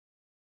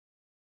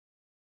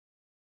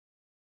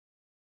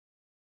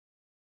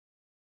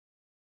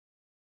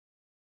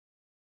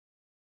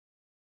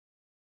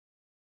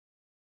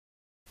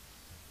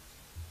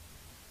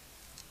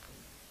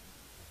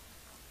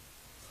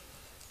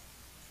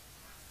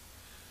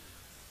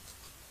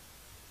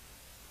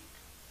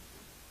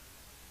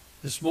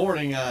This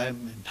morning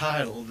I'm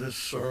entitled this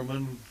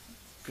sermon,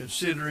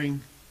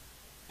 Considering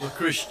the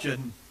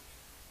Christian's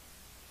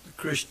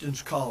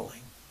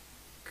Calling.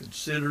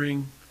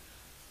 Considering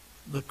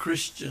the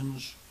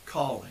Christian's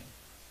calling.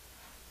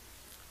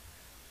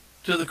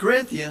 To the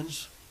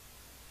Corinthians,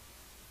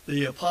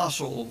 the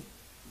Apostle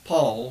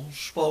Paul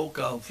spoke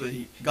of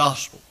the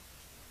gospel,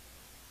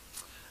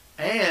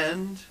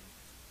 and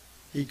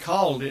he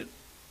called it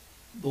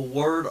the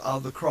word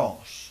of the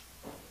cross.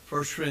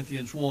 1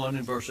 Corinthians 1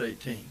 and verse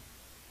 18.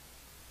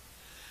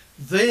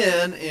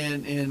 Then,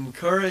 in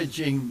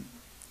encouraging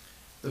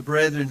the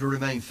brethren to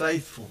remain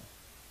faithful,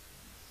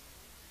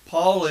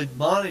 Paul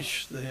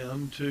admonished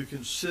them to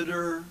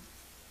consider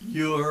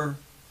your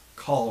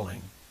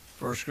calling.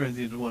 1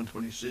 Corinthians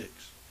 1:26.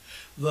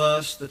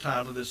 Thus, the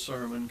title of this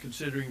sermon,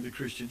 Considering the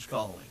Christian's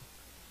Calling.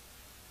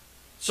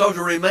 So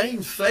to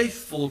remain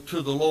faithful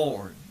to the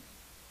Lord,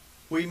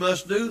 we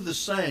must do the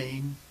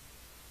same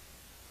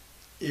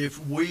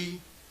if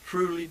we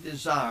truly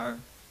desire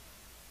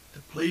to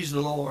please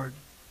the Lord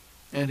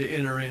and to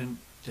enter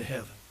into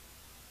heaven.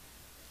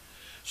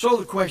 So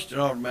the question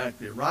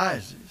automatically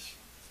arises,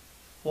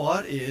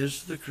 what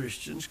is the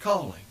Christian's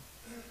calling?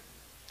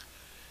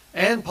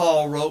 And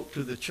Paul wrote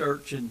to the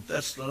church in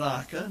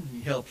Thessalonica, and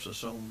he helps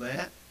us on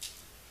that.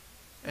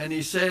 And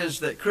he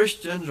says that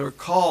Christians are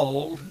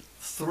called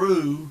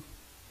through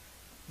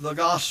the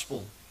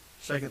gospel.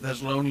 2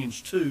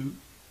 Thessalonians 2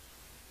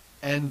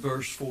 and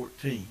verse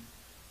 14.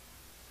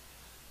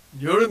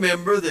 You'll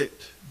remember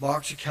that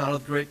Mark's account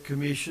of the Great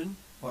Commission,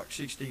 Mark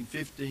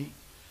 16:15,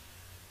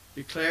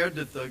 declared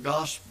that the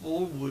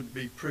gospel would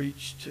be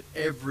preached to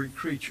every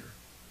creature.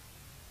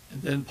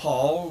 And then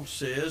Paul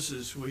says,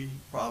 as we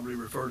probably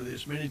refer to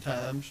this many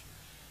times,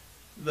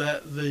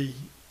 that the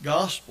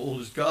gospel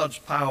is God's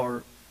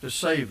power to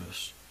save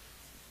us.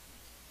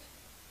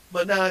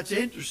 But now it's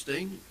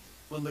interesting,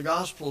 when the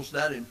gospel is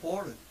that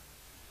important,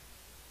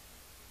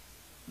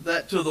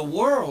 that to the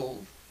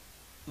world,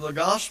 the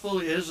gospel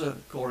is,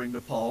 according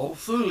to Paul,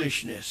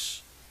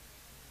 foolishness.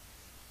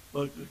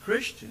 But to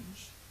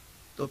Christians,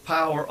 the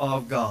power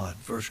of God.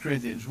 1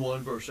 Corinthians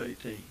 1, verse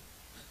 18.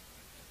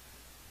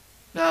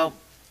 Now,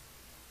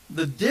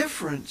 the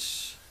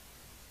difference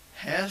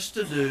has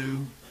to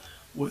do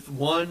with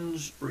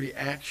one's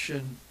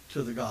reaction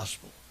to the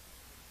gospel.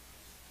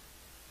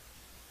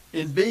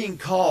 In being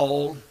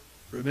called,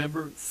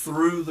 remember,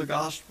 through the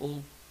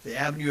gospel, the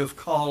avenue of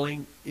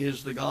calling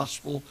is the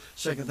gospel,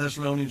 2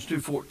 Thessalonians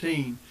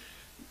 2:14.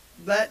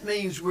 That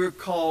means we're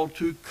called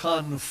to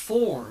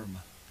conform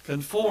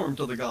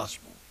to the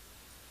gospel.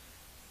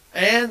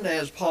 And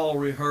as Paul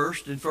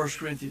rehearsed in 1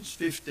 Corinthians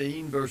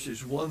 15,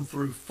 verses 1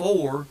 through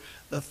 4,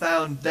 the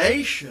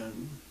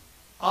foundation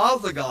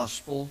of the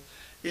gospel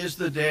is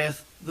the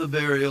death, the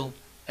burial,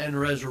 and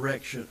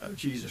resurrection of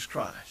Jesus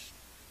Christ.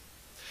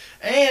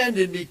 And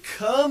in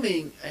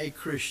becoming a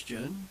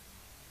Christian,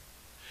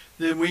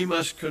 then we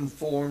must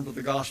conform to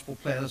the gospel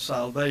plan of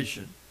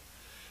salvation.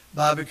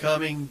 By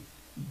becoming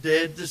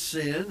dead to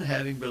sin,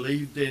 having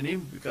believed in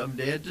him, become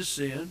dead to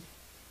sin,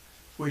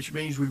 which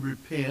means we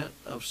repent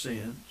of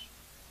sins.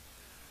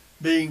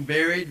 Being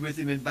buried with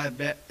him by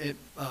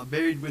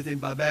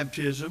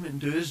baptism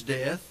into his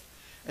death,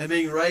 and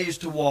being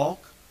raised to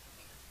walk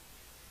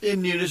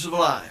in newness of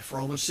life.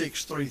 Romans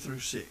 6, 3 through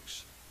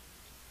 6.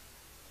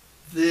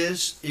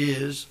 This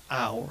is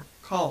our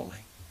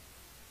calling.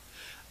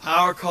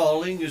 Our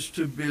calling is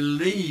to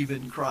believe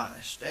in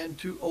Christ and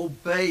to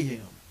obey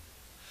him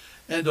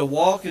and to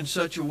walk in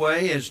such a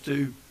way as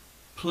to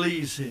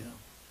please him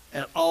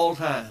at all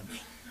times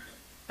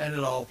and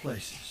at all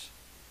places.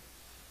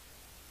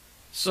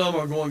 Some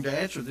are going to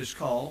answer this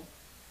call,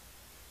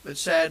 but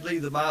sadly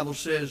the Bible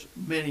says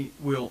many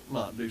will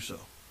not do so.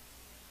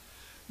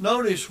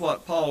 Notice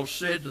what Paul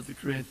said to the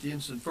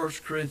Corinthians in 1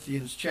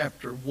 Corinthians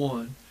chapter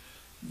 1,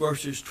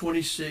 verses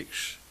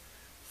 26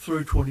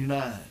 through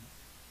 29.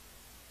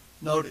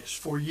 Notice,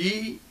 for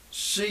ye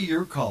see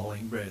your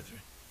calling,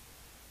 brethren,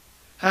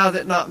 how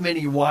that not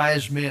many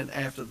wise men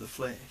after the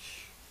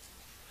flesh,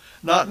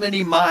 not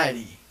many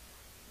mighty,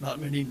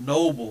 not many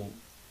noble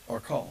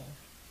are called.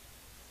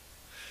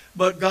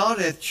 But God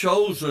hath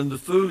chosen the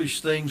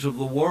foolish things of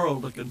the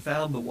world to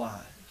confound the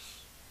wise.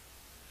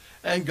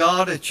 And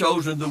God hath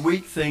chosen the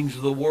weak things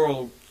of the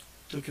world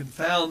to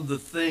confound the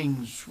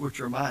things which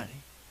are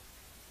mighty.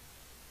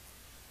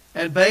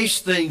 And base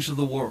things of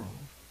the world,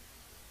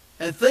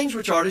 and things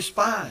which are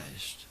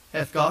despised,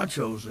 hath God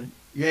chosen,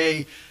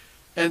 yea,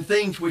 and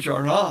things which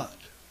are not,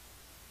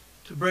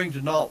 to bring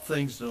to naught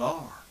things that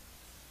are,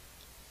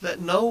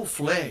 that no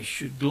flesh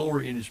should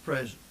glory in his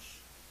presence.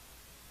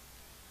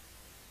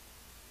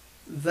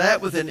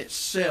 That within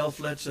itself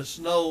lets us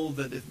know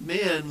that if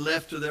men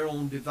left to their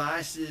own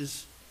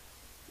devices,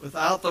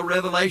 without the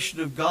revelation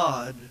of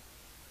God,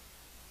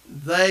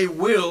 they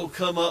will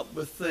come up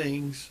with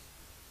things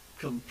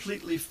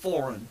completely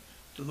foreign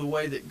to the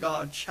way that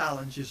God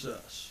challenges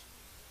us,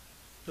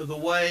 to the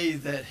way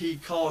that he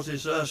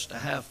causes us to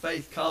have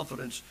faith,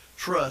 confidence,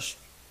 trust,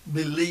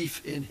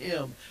 belief in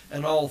him,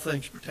 and all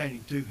things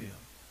pertaining to him.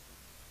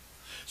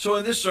 So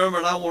in this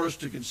sermon, I want us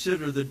to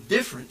consider the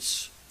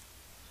difference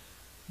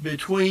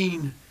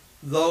between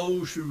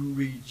those who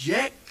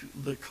reject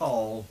the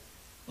call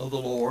of the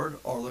Lord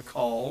or the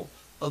call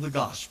of the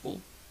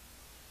gospel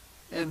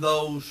and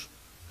those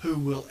who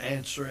will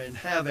answer and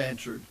have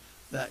answered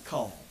that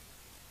call.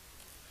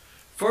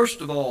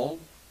 First of all,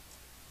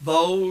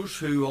 those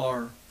who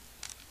are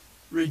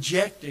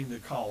rejecting the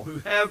call, who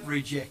have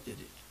rejected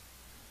it.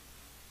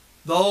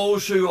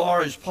 Those who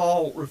are, as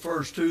Paul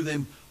refers to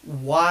them,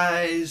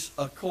 wise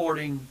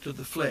according to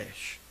the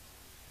flesh.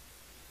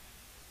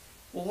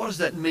 Well, what does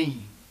that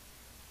mean?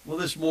 Well,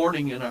 this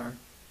morning in our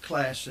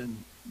class in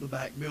the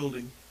back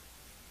building,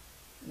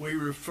 we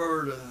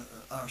refer to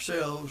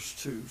ourselves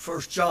to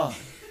 1 John,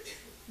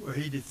 where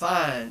he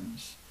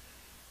defines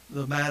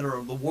the matter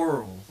of the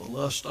world, the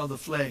lust of the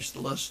flesh,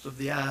 the lust of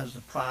the eyes,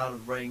 the pride of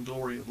vain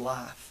glory of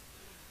life.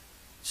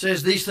 It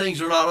says these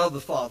things are not of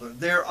the Father,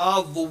 they're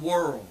of the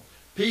world.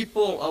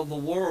 People of the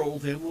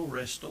world then will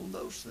rest on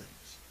those things.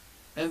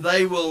 And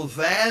they will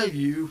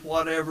value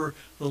whatever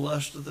the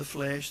lust of the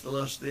flesh, the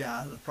lust of the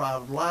eye, the pride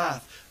of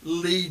life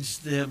leads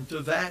them to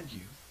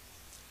value.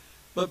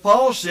 But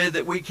Paul said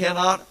that we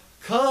cannot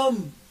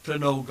come to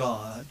know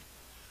God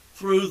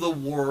through the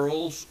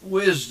world's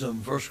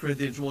wisdom, 1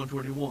 Corinthians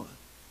 1:21.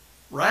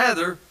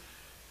 Rather,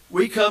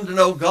 we come to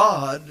know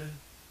God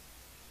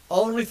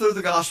only through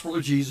the gospel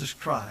of Jesus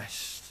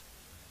Christ.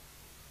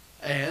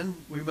 And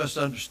we must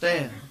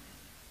understand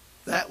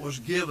that was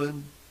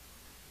given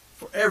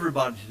for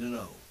everybody to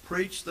know.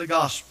 Preach the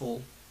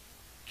gospel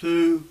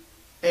to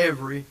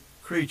every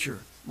creature.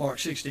 Mark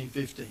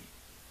 16:15.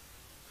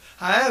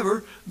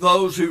 However,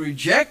 those who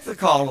reject the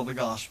call of the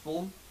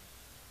gospel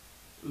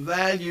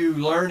value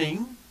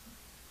learning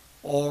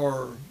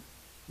or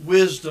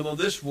wisdom of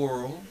this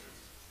world,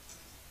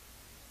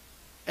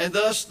 and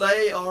thus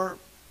they are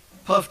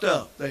puffed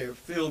up. They are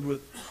filled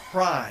with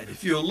pride.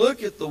 If you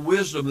look at the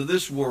wisdom of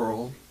this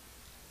world,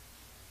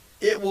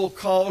 it will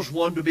cause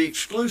one to be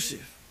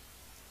exclusive.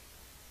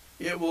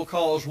 It will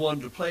cause one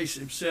to place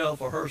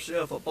himself or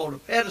herself upon a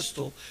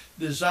pedestal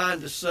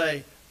designed to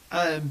say,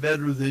 I am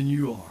better than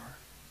you are.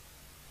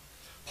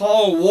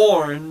 Paul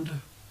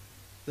warned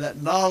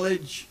that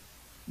knowledge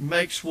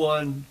makes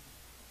one,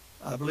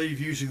 I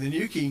believe using the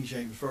New King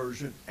James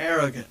Version,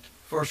 arrogant.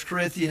 1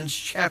 Corinthians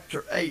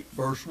chapter 8,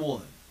 verse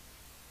 1.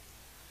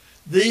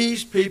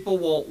 These people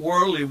want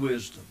worldly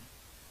wisdom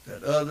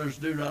that others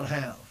do not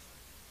have,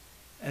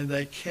 and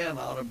they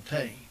cannot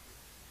obtain.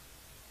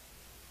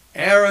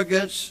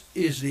 Arrogance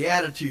is the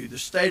attitude, the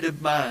state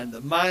of mind,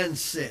 the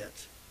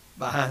mindset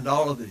behind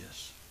all of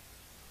this.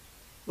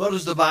 Well,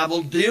 does the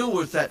Bible deal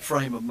with that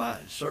frame of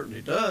mind? It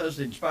certainly does.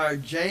 The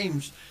inspired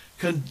James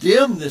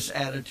condemned this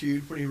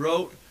attitude when he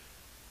wrote,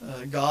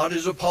 God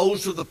is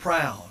opposed to the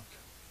proud.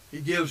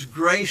 He gives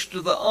grace to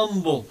the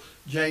humble,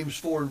 James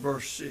 4 and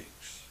verse 6.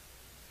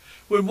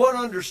 When one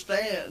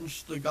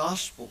understands the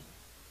gospel,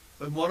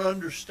 when one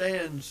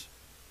understands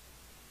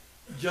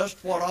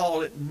just what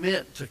all it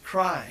meant to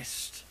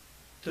Christ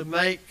to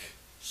make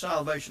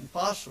salvation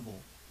possible,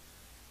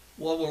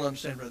 one will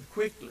understand rather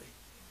quickly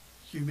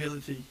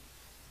humility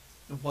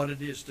and what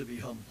it is to be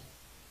humble.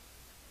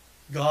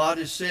 God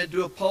is said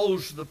to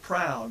oppose the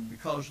proud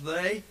because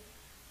they,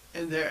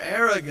 in their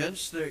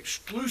arrogance, their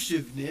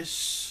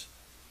exclusiveness,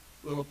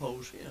 will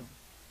oppose him.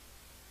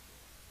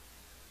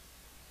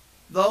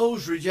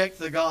 Those reject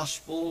the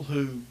gospel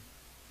who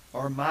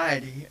are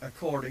mighty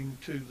according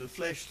to the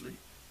fleshly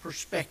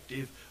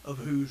perspective of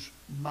who's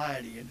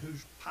mighty and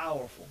who's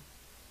powerful.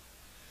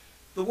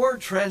 The word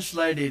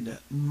translated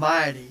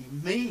mighty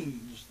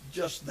means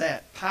just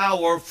that,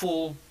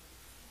 powerful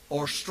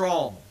or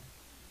strong.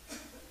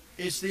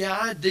 It's the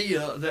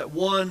idea that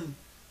one,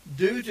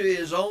 due to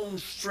his own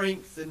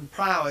strength and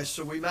prowess,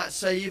 or we might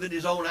say even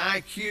his own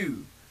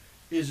IQ,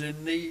 is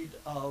in need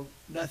of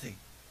nothing.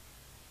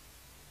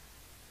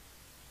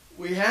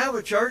 We have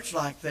a church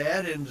like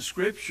that in the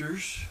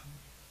scriptures,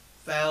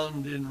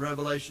 found in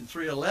Revelation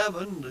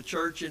 3:11, the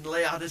church in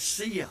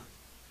Laodicea.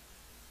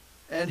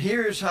 And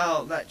here's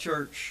how that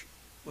church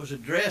was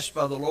addressed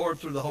by the Lord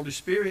through the Holy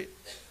Spirit.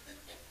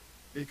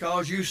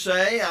 Because you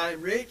say, I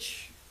am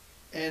rich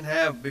and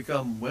have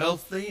become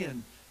wealthy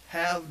and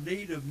have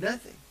need of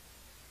nothing.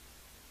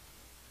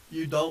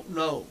 You don't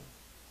know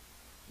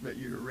that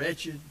you're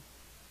wretched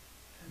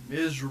and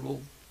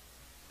miserable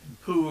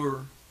and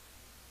poor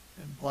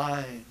and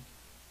blind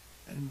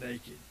and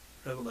naked.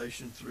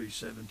 Revelation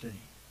 3:17.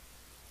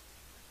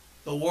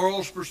 The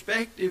world's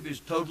perspective is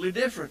totally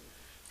different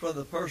from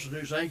the person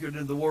who's anchored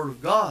in the Word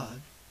of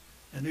God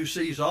and who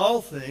sees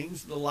all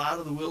things in the light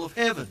of the will of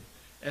heaven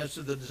as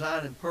to the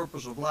design and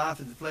purpose of life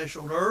in the flesh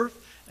on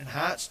earth and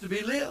how it's to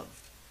be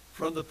lived,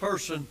 from the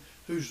person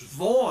who's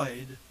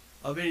void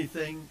of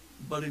anything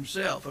but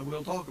himself. And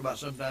we'll talk about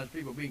sometimes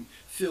people being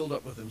filled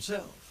up with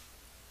themselves.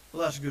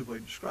 Well, that's a good way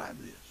to describe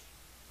this.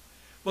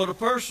 But a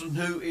person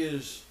who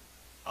is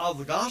of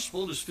the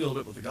gospel is filled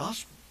up with the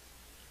gospel,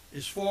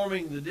 is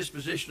forming the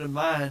disposition of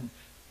mind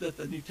that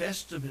the New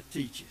Testament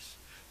teaches.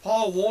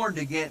 Paul warned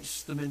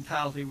against the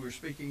mentality we're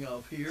speaking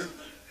of here,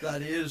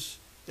 that is,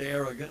 the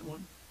arrogant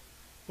one,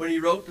 when he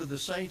wrote to the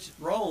saints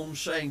at Rome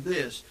saying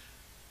this,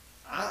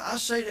 I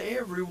say to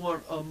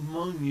everyone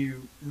among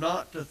you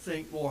not to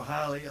think more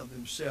highly of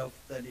himself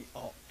than he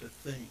ought to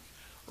think.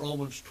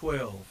 Romans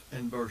 12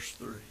 and verse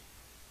 3.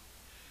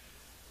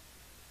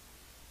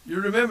 You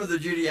remember the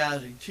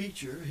Judaizing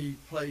teacher, he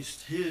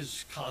placed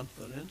his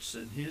confidence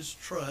and his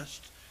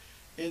trust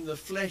in the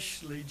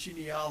fleshly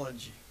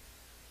genealogy.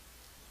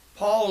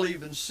 Paul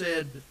even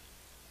said,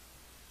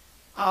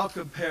 I'll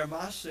compare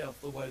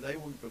myself the way they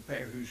would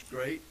compare who's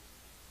great.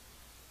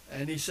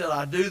 And he said,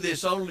 I do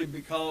this only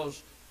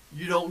because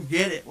you don't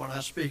get it when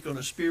I speak on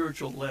a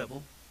spiritual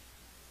level.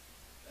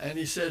 And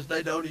he says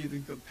they don't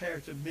even compare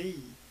to me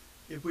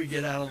if we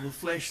get out on the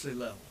fleshly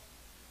level.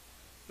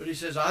 But he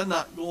says, I'm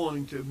not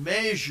going to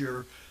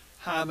measure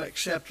how I'm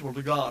acceptable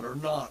to God or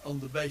not on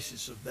the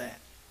basis of that.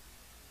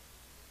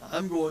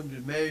 I'm going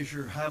to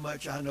measure how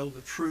much I know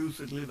the truth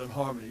and live in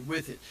harmony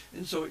with it.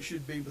 And so it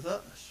should be with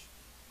us.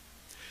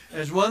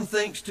 As one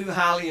thinks too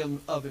highly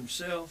of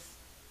himself,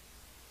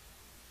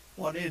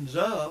 what ends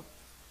up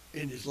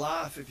in his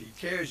life, if he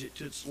carries it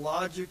to its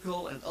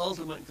logical and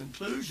ultimate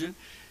conclusion,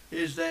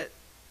 is that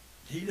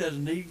he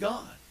doesn't need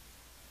God.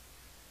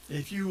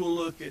 If you will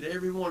look at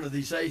every one of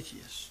these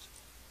atheists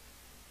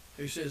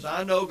who says,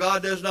 I know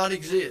God does not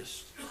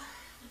exist,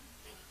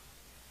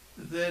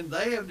 then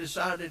they have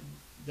decided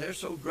they're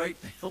so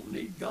great they don't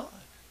need God.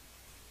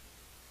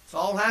 It's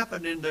all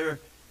happened in their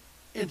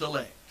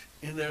intellect,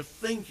 in their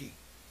thinking.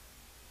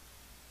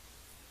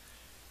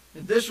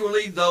 And this will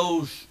lead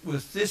those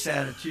with this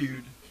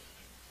attitude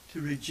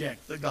to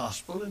reject the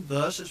gospel. And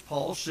thus, as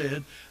Paul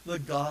said, the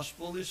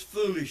gospel is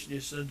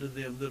foolishness unto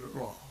them that are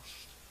lost.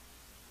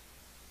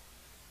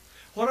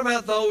 What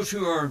about those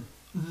who are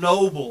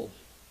noble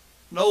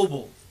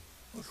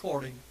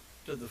according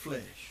to the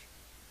flesh?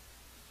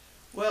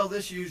 Well,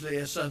 this usually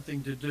has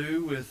something to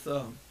do with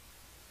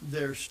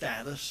their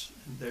status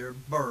and their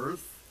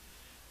birth,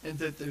 and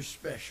that they're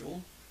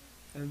special,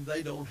 and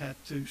they don't have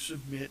to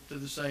submit to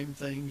the same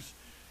things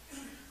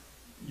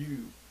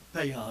you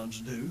peons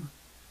do.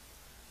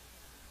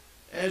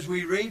 As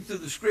we read through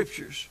the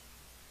scriptures,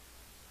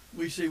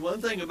 we see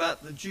one thing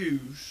about the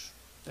Jews,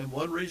 and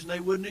one reason they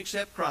wouldn't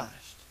accept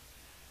Christ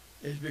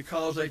is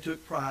because they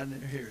took pride in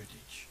their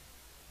heritage.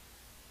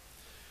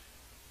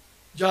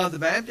 John the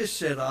Baptist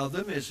said of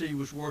them as he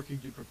was working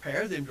to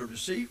prepare them to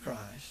receive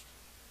Christ,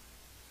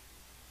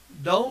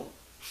 don't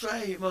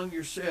say among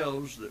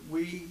yourselves that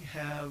we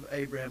have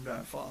Abraham to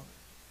our father.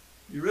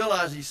 You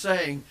realize he's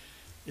saying,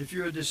 if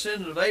you're a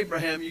descendant of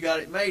Abraham, you got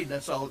it made.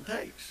 That's all it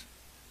takes.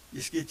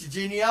 Just get your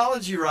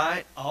genealogy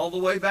right all the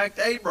way back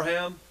to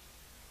Abraham,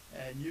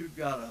 and you've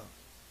got a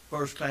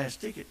first-class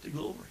ticket to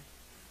glory.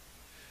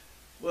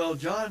 Well,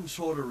 John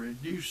sort of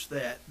reduced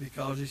that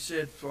because he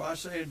said, for I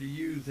say unto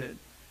you that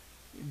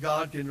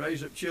God can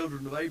raise up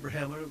children of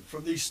Abraham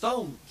from these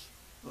stones.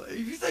 Well, if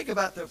you think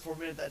about that for a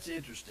minute, that's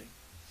interesting.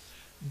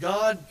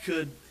 God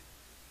could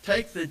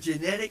take the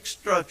genetic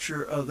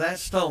structure of that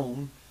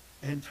stone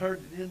and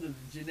turn it into the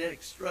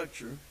genetic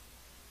structure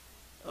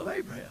of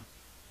Abraham.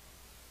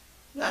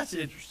 That's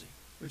interesting,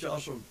 which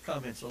also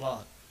comments a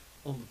lot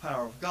on the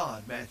power of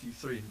God, Matthew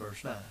 3 and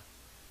verse 9.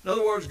 In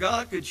other words,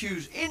 God could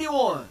choose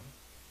anyone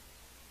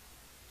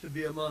to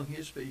be among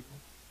his people.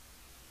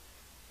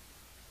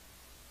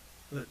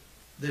 But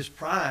this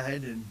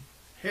pride and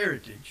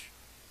heritage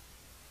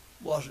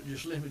wasn't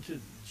just limited to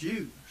the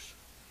Jews.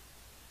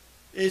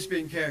 It's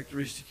been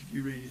characteristic, if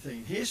you read anything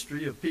in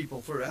history, of people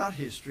throughout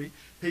history.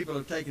 People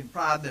have taken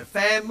pride in their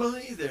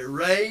family, their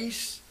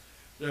race,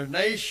 their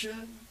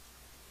nation,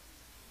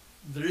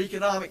 their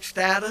economic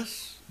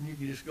status. And you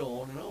can just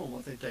go on and on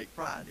what they take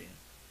pride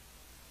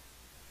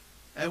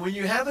in. And when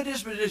you have a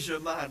disposition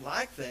of mind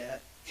like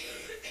that,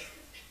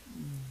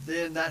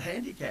 then that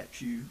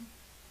handicaps you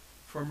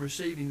from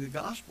receiving the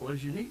gospel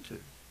as you need to.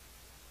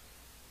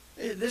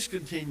 This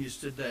continues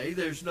today.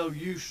 There's no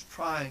use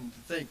trying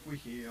to think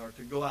we are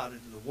to go out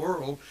into the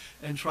world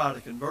and try to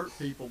convert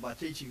people by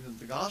teaching them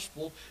the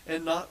gospel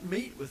and not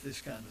meet with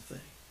this kind of thing.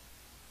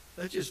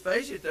 Let's just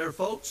face it, there are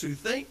folks who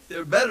think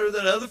they're better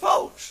than other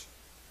folks.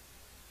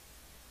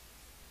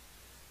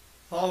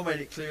 Paul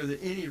made it clear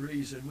that any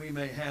reason we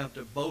may have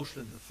to boast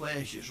in the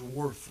flesh is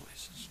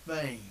worthless, it's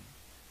vain,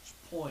 it's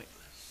pointless.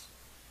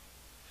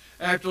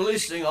 After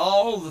listing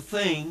all the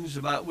things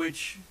about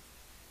which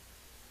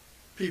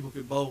people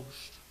could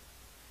boast,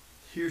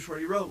 here's what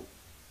he wrote.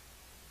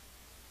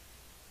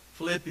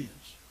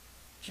 Philippians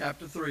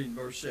chapter 3 and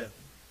verse 7.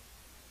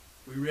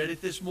 We read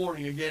it this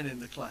morning again in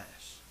the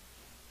class.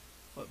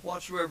 But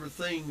whatsoever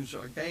things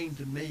are gained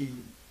to me,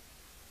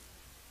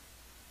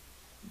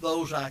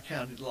 those I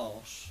counted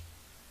loss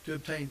to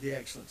obtain the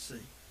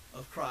excellency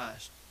of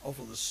Christ, or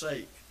for the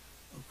sake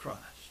of Christ.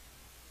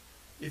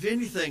 If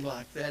anything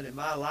like that in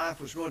my life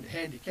was going to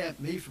handicap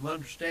me from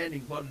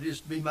understanding what it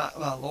is to be my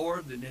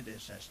Lord, then it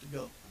has to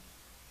go.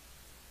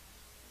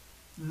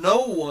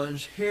 No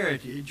one's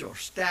heritage or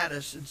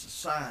status in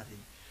society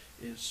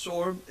is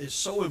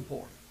so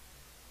important.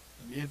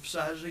 Let me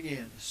emphasize it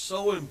again. It's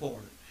so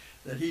important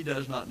that he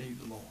does not need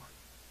the Lord.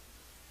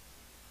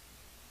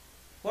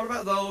 What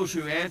about those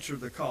who answer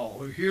the call,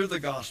 who hear the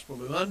gospel,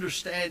 who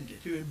understand it,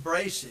 who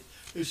embrace it,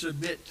 who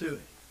submit to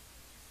it?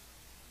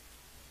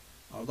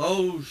 Are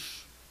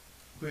those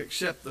who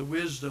accept the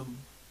wisdom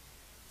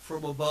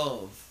from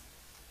above?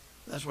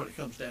 That's what it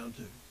comes down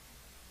to.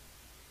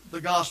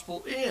 The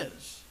gospel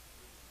is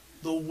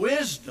the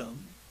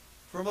wisdom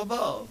from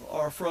above,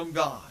 or from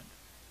God.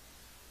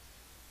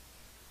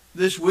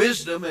 This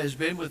wisdom has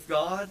been with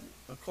God,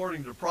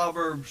 according to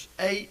Proverbs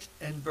 8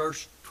 and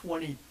verse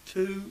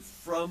 22,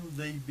 from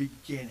the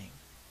beginning.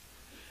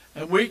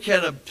 And we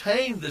can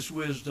obtain this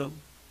wisdom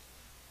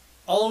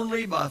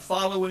only by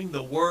following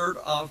the word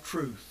of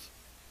truth.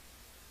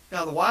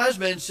 Now, the wise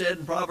man said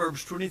in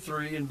Proverbs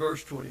 23 and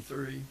verse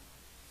 23,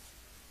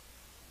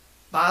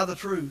 buy the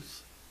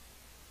truth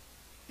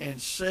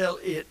and sell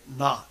it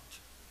not.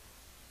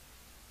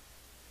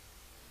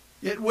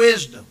 Get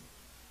wisdom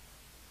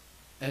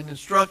and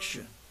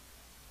instruction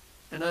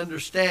and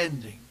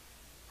understanding.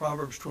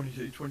 Proverbs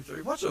 22,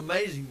 23. What's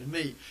amazing to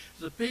me is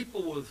the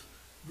people with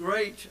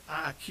great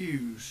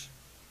IQs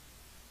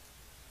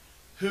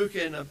who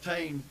can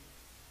obtain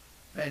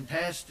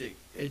fantastic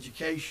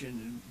education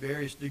in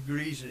various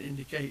degrees and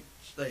indicates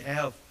they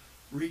have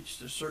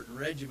reached a certain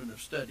regimen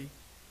of study,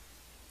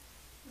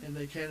 and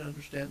they can't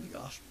understand the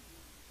gospel.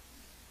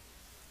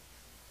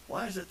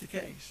 Why is that the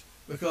case?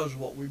 Because of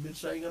what we've been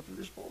saying up to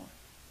this point.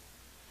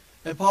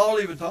 And Paul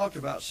even talked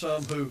about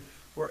some who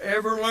were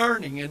ever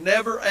learning and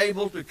never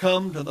able to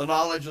come to the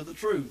knowledge of the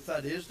truth.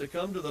 That is, to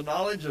come to the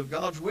knowledge of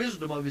God's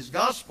wisdom, of his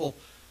gospel,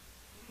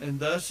 and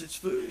thus it's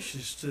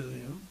foolishness to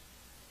them.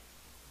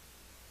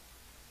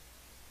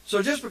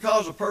 So just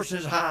because a person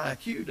has a high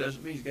IQ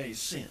doesn't mean he's got any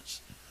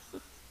sense.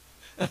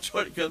 That's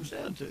what it comes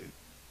down to.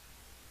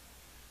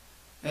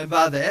 And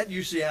by that,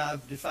 you see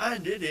I've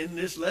defined it in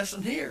this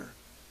lesson here.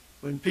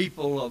 When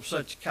people of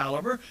such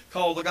caliber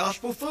call the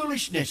gospel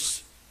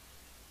foolishness.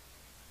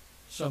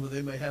 Some of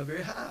them may have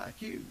very high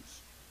IQs,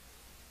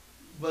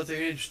 but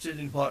they're interested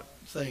in what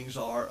things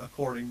are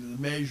according to the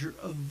measure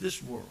of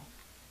this world.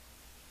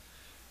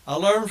 I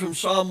learned from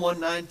Psalm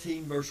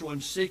 119, verse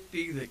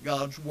 160, that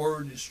God's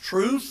word is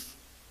truth.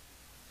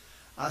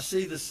 I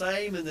see the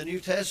same in the New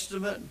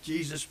Testament.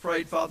 Jesus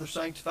prayed, Father,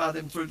 sanctify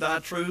them through thy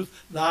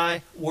truth.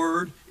 Thy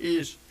word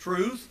is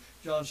truth.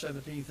 John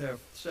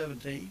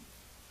 17:17.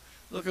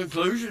 The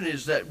conclusion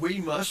is that we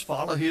must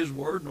follow his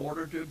word in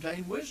order to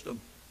obtain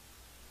wisdom.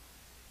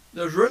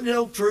 There's really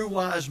no true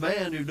wise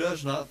man who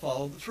does not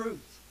follow the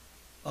truth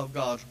of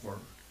God's word.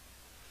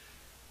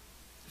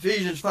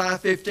 Ephesians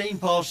 5:15,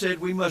 Paul said,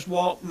 we must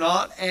walk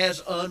not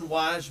as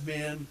unwise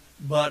men,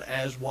 but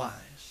as wise.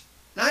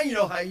 Now you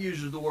know how he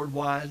uses the word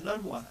wise and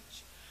unwise.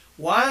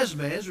 Wise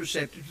man is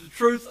receptive to the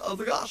truth of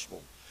the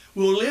gospel,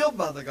 will live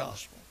by the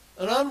gospel.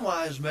 An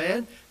unwise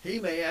man, he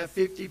may have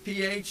 50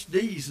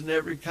 PhDs in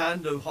every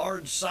kind of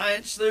hard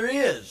science there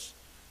is.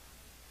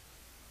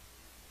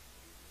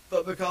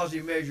 But because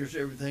he measures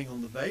everything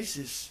on the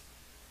basis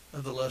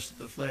of the lust of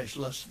the flesh,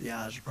 lust of the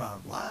eyes, the pride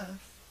of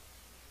life,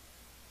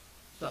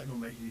 it's not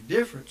going to make any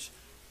difference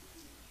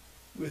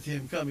with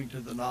him coming to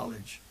the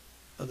knowledge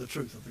of the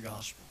truth of the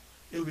gospel.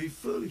 It'll be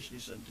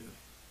foolishness unto him.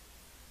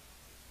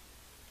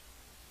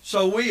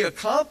 So we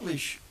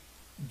accomplish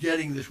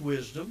getting this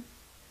wisdom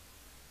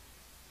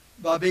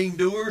by being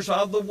doers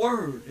of the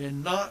word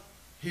and not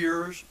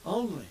hearers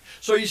only.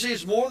 So you see,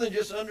 it's more than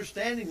just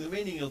understanding the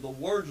meaning of the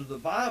words of the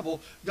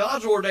Bible.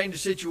 God's ordained a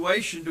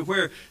situation to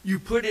where you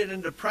put it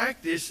into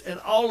practice,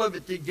 and all of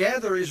it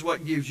together is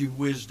what gives you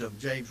wisdom,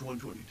 James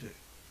 1:22.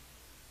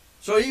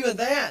 So even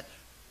that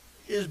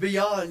is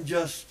beyond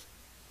just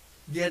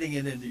getting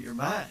it into your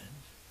mind.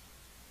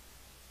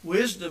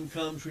 Wisdom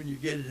comes when you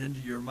get it into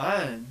your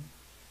mind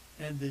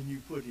and then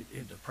you put it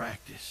into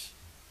practice.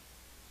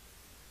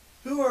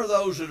 Who are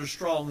those that are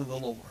strong in the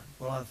Lord?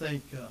 Well, I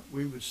think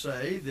we would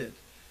say that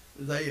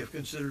they have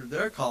considered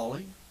their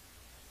calling.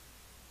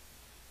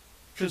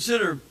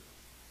 Consider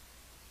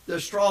they're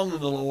strong in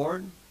the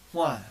Lord.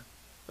 Why?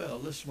 Well,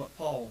 listen to what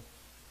Paul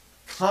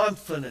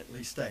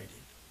confidently stated.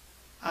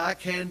 I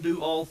can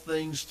do all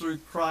things through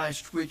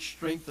Christ which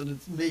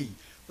strengtheneth me.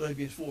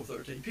 Philippians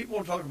 4:13. People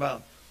want to talk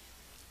about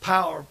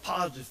power of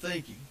positive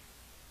thinking.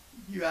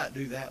 You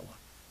outdo that one.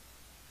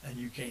 And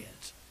you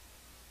can't.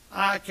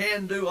 I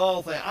can do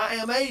all things. I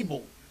am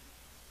able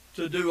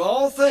to do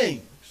all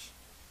things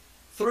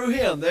through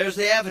him. There's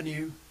the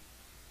avenue.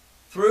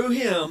 Through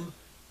him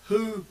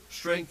who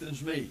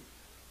strengthens me.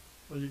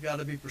 Well, you've got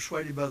to be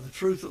persuaded by the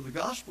truth of the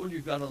gospel.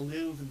 You've got to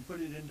live and put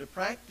it into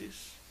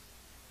practice.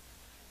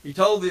 He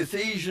told the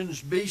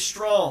Ephesians, be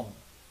strong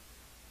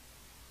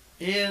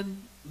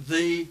in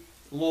the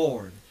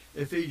Lord.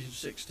 Ephesians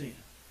 6:10.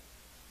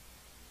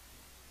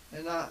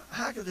 And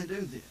how could they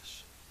do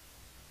this?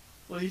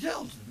 Well, he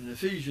tells them in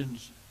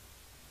Ephesians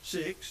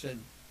 6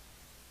 and,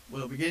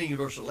 well, beginning in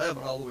verse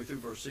 11 all the way through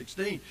verse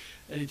 16,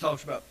 and he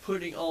talks about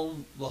putting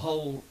on the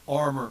whole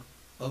armor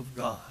of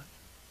God.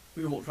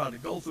 We won't try to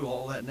go through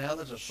all that now.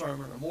 That's a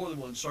sermon or more than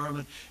one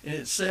sermon in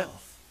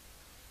itself.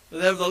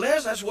 But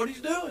nevertheless, that's what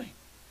he's doing.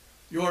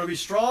 You want to be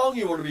strong,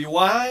 you want to be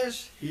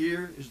wise,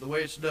 here is the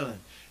way it's done.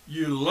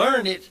 You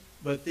learn it,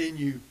 but then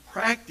you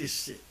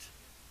practice it.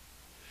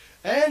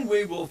 And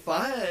we will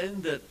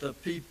find that the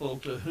people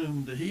to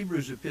whom the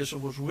Hebrews epistle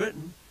was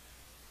written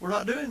were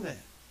not doing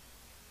that.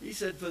 He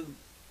said,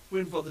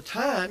 when for the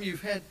time,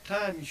 you've had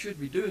time, you should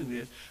be doing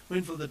this,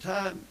 when for the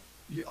time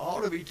you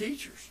ought to be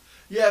teachers.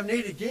 You have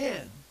need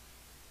again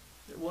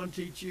that one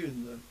teach you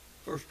in the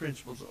first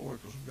principles and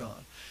oracles of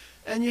God.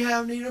 And you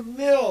have need of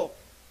milk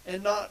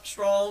and not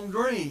strong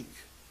drink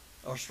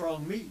or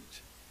strong meat.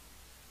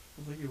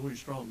 I don't think you want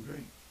strong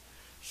drink.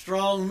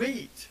 Strong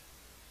meat.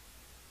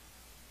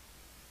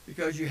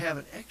 Because you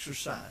haven't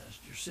exercised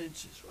your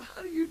senses. Well,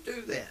 how do you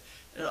do that?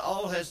 And it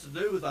all has to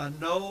do with I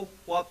know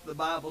what the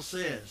Bible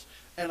says.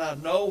 And I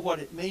know what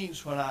it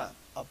means when I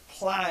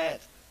apply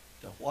it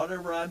to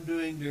whatever I'm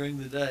doing during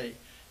the day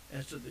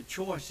as to the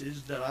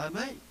choices that I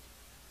make.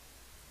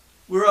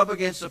 We're up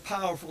against a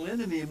powerful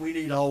enemy, and we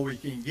need all we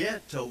can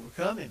get to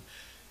overcome him.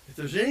 If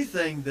there's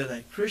anything that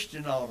a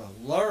Christian ought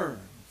to learn,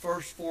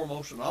 first,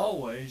 foremost, and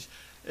always,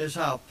 is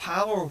how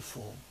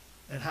powerful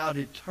and how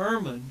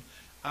determined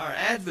our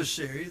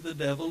adversary, the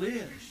devil,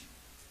 is.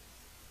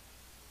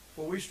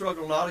 For we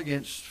struggle not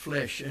against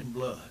flesh and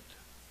blood,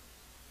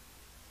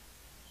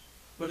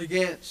 but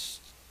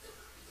against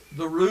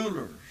the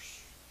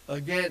rulers,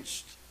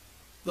 against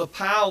the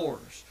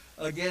powers,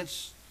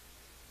 against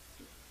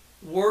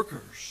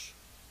workers,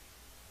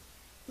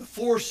 the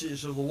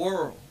forces of the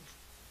world,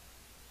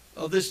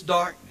 of this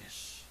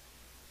darkness,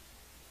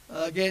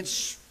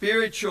 against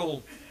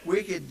spiritual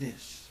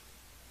wickedness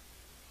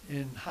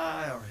in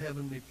high or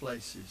heavenly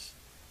places.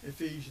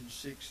 Ephesians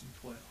 6 and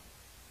 12.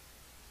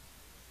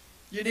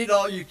 You need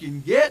all you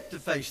can get to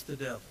face the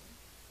devil,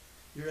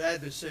 your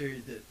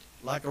adversary that,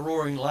 like a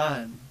roaring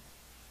lion,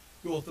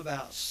 goeth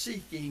about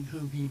seeking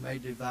whom he may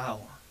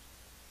devour.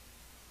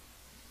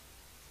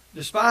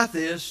 Despite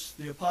this,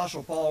 the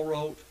Apostle Paul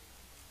wrote,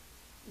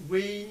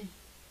 we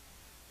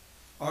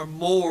are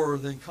more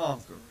than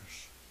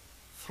conquerors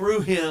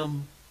through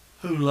him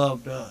who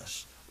loved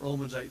us.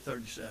 Romans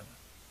 8:37.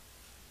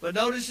 But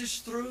notice it's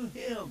through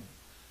him.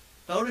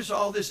 Notice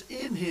all this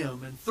in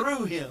him and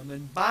through him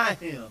and by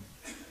him.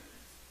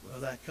 Well,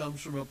 that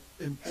comes from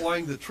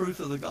employing the truth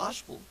of the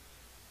gospel.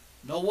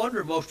 No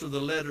wonder most of the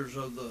letters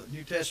of the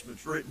New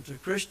Testament's written to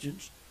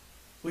Christians.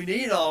 We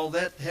need all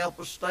that to help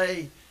us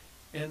stay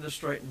in the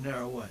straight and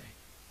narrow way.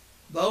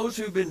 Those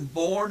who've been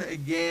born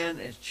again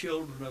as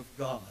children of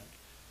God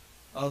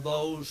are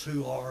those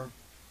who are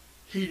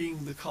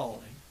heeding the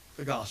calling,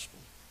 the gospel.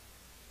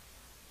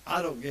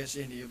 I don't guess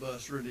any of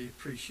us really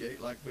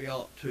appreciate like we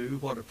ought to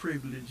what a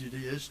privilege it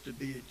is to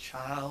be a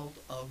child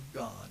of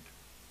God.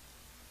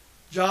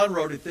 John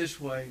wrote it this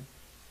way,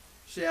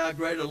 see how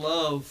great a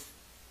love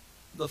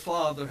the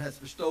Father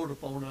hath bestowed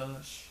upon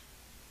us,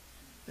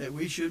 that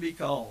we should be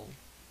called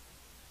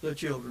the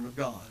children of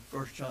God.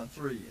 1 John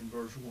 3 and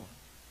verse 1.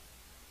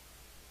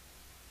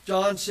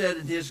 John said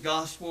in his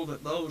gospel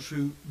that those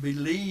who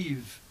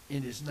believe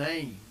in his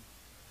name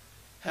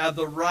have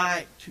the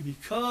right to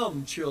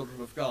become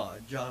children of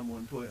God, John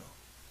 1:12.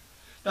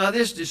 Now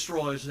this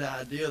destroys the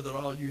idea that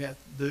all you have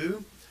to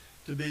do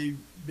to be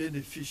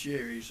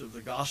beneficiaries of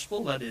the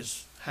gospel, that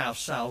is, have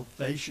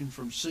salvation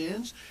from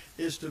sins,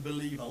 is to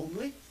believe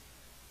only.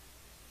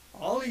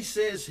 All he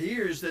says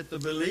here is that the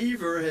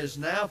believer has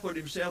now put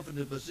himself in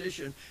the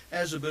position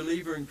as a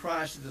believer in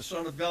Christ and the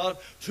Son of God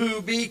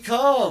to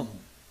become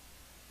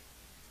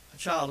a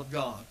child of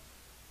God.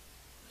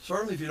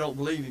 Certainly if you don't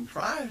believe in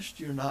Christ,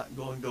 you're not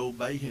going to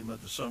obey him as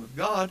the Son of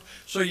God.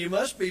 So you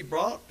must be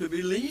brought to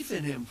belief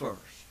in him first.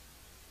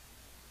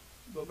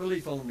 But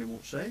belief only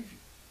won't save you.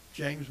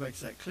 James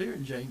makes that clear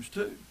in James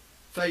 2.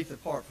 Faith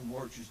apart from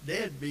works is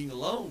dead, being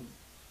alone.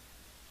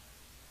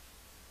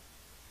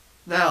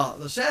 Now,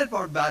 the sad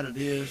part about it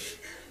is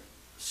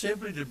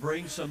simply to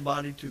bring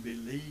somebody to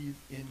believe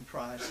in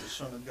Christ, the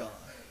Son of God,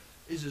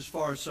 is as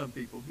far as some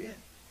people get.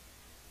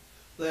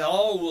 They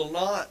all will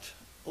not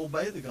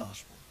obey the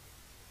gospel.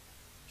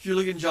 If you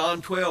look in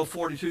John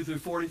 12:42 through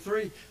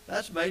 43,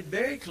 that's made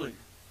very clear.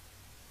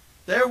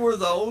 There were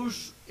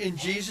those in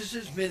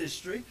Jesus'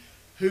 ministry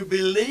who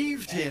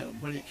believed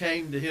him when it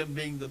came to him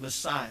being the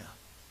Messiah,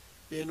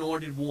 the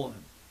anointed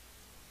one.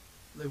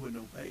 They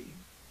wouldn't obey him.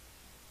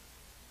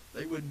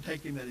 They wouldn't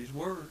take him at his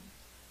word.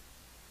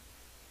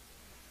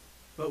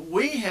 But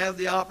we have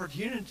the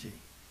opportunity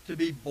to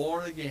be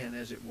born again,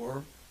 as it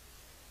were.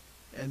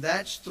 And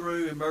that's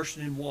through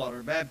immersion in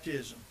water,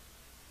 baptism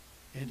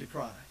into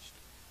Christ.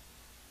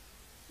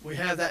 We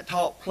have that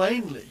taught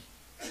plainly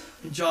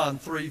in John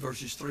 3,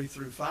 verses 3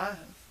 through 5.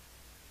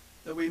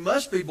 That we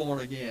must be born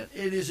again.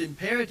 It is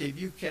imperative.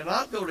 You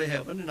cannot go to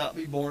heaven and not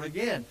be born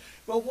again.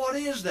 But what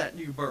is that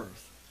new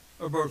birth?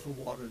 A birth of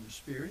water and the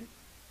Spirit.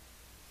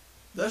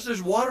 Thus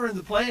there's water in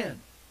the plan.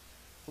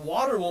 The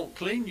water won't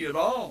clean you at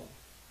all.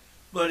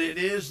 But it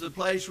is the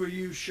place where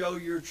you show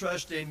your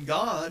trust in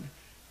God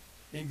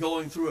in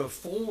going through a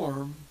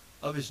form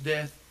of his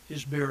death,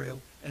 his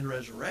burial, and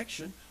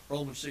resurrection.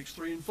 Romans 6,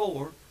 3 and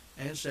 4,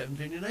 and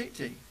 17 and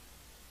 18.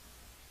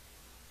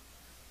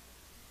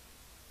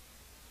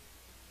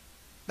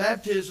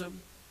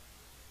 Baptism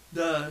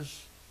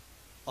does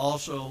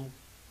also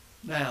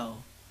now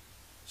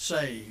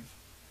save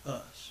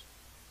us.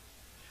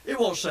 It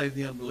won't save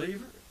the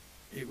unbeliever.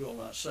 It will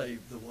not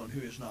save the one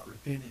who has not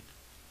repented.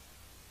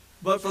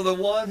 But for the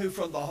one who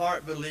from the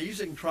heart believes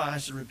in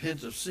Christ and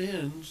repents of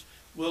sins,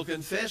 will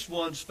confess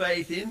one's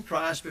faith in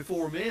Christ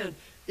before men,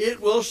 it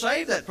will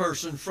save that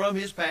person from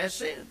his past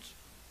sins.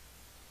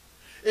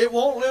 It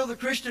won't live the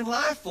Christian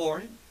life for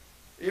him.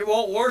 It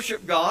won't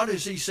worship God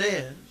as he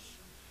says.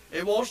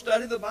 It won't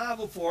study the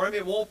Bible for him.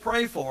 It won't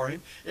pray for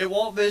him. It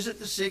won't visit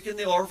the sick and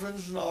the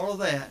orphans and all of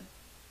that.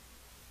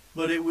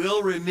 But it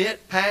will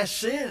remit past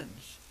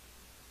sins.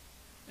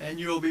 And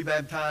you will be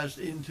baptized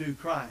into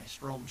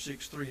Christ. Romans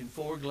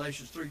 6:3-4,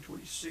 Galatians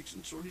 3:26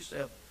 and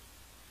 27.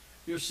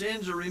 Your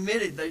sins are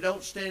remitted. They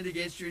don't stand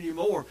against you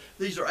anymore.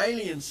 These are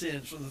alien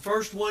sins. From the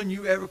first one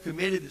you ever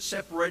committed that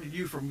separated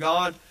you from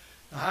God,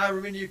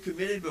 however many you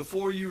committed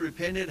before you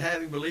repented,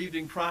 having believed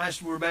in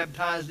Christ and were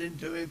baptized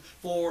into him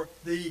for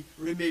the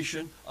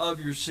remission of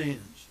your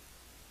sins.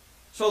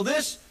 So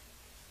this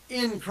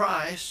in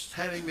Christ,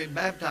 having been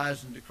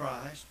baptized into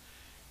Christ,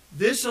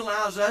 this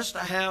allows us to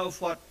have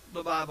what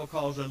the Bible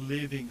calls a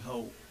living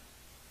hope.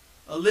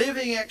 A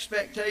living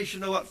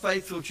expectation of what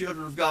faithful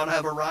children of God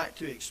have a right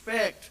to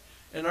expect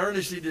and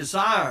earnestly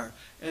desire,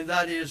 and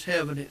that is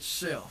heaven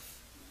itself.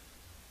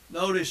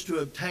 Notice, to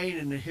obtain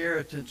an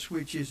inheritance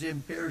which is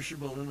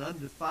imperishable and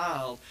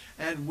undefiled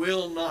and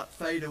will not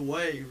fade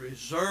away,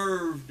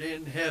 reserved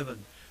in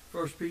heaven.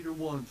 1 Peter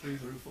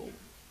 1:3-4. Have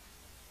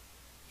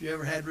you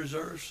ever had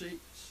reserved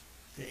seats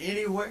to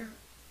anywhere?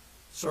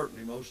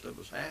 Certainly most of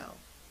us have.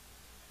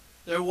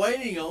 They're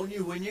waiting on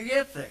you when you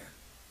get there.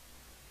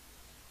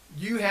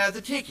 You have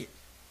the ticket.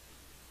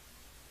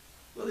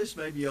 Well, this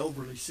may be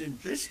overly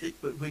simplistic,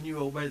 but when you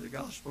obey the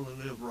gospel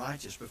and live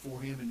righteous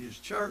before him and his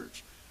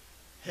church,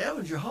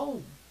 heaven's your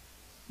home.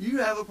 You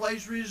have a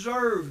place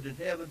reserved in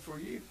heaven for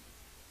you.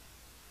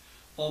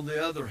 On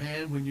the other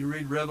hand, when you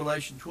read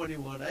Revelation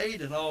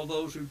 21:8, and all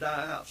those who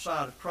die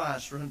outside of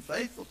Christ are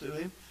unfaithful to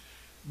him,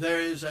 there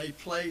is a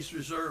place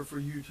reserved for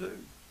you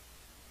too.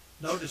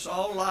 Notice,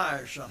 all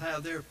liars shall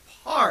have their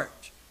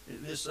part,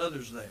 in this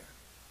others there,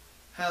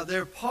 have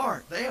their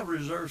part. They have a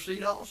reserved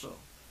seat also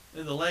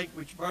in the lake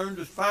which burned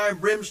with fire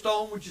and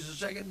brimstone, which is the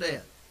second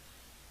death.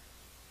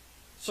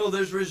 So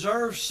there's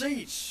reserved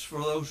seats for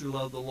those who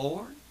love the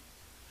Lord,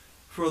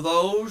 for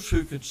those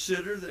who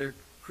consider their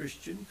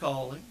Christian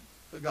calling,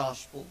 the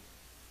gospel,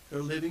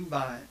 they're living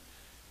by it,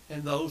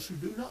 and those who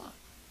do not.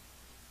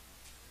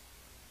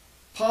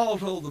 Paul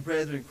told the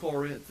brethren in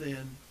Corinth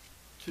then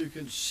to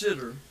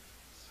consider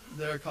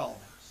their calling.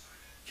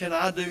 Can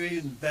I do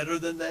even better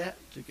than that,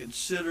 to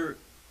consider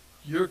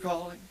your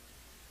calling?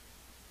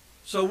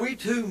 So we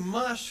too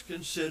must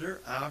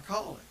consider our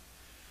calling.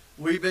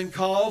 We've been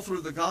called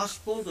through the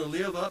gospel to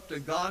live up to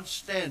God's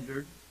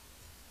standard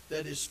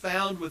that is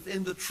found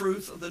within the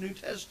truth of the New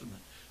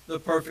Testament, the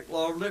perfect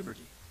law of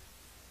liberty.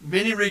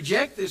 Many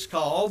reject this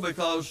call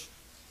because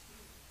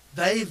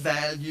they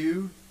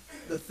value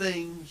the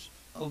things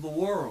of the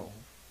world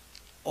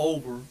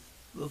over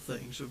the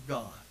things of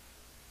God.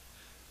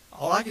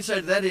 All I can say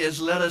to that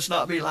is, let us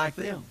not be like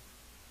them.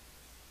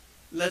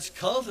 Let's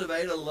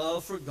cultivate a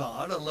love for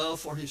God, a love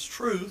for his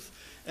truth,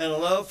 and a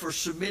love for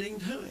submitting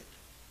to it.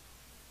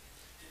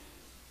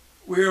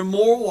 We are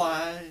more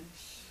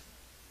wise,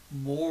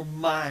 more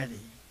mighty,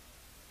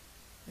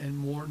 and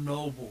more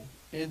noble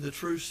in the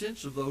true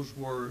sense of those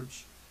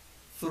words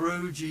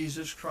through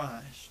Jesus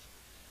Christ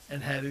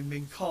and having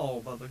been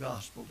called by the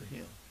gospel to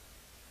him.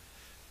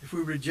 If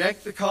we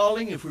reject the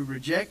calling, if we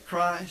reject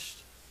Christ,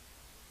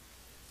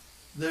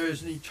 there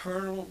is an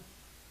eternal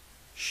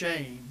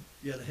shame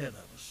yet ahead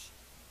of us.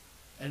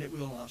 And it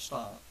will not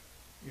stop.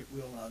 It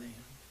will not end.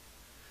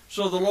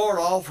 So the Lord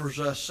offers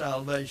us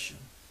salvation.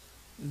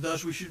 And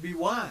thus we should be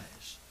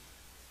wise.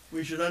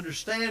 We should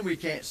understand we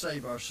can't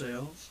save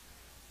ourselves.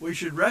 We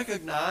should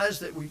recognize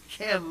that we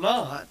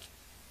cannot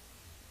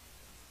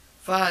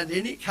find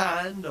any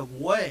kind of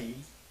way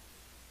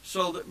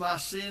so that my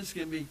sins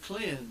can be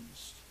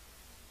cleansed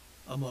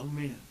among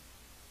men.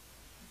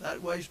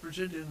 That way is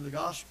presented in the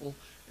gospel,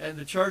 and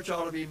the church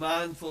ought to be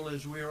mindful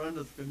as we are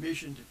under the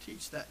commission to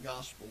teach that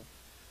gospel,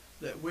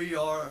 that we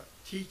are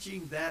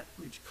teaching that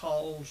which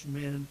calls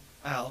men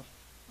out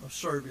of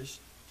service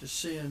to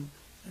sin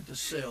and to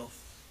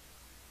self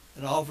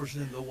and offers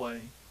them the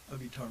way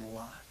of eternal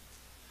life.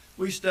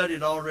 We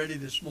studied already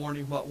this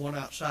morning what one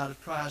outside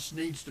of Christ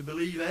needs to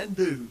believe and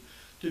do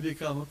to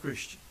become a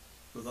Christian.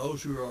 For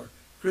those who are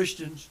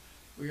Christians,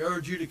 we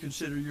urge you to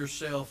consider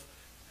yourself.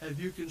 Have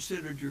you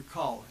considered your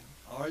calling?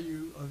 Are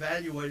you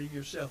evaluating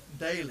yourself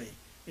daily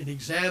and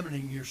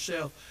examining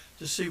yourself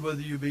to see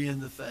whether you be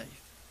in the faith?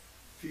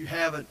 If you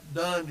haven't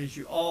done as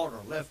you ought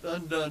or left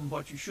undone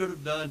what you should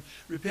have done,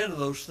 repent of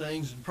those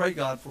things and pray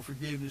God for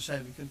forgiveness,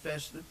 having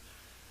confessed them.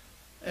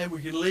 And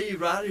we can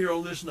leave right here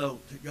on this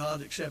note that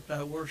God accept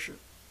our worship.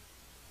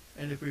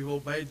 And if we've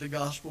obeyed the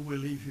gospel, we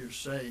leave here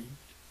saved,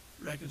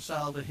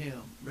 reconciled to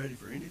him, ready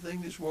for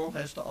anything this world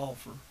has to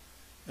offer.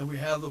 And we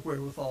have the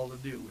wherewithal to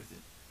deal with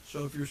it.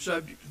 So if you're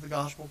subject to the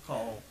gospel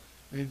call,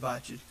 We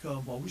invite you to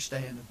come while we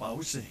stand and while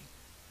we sing.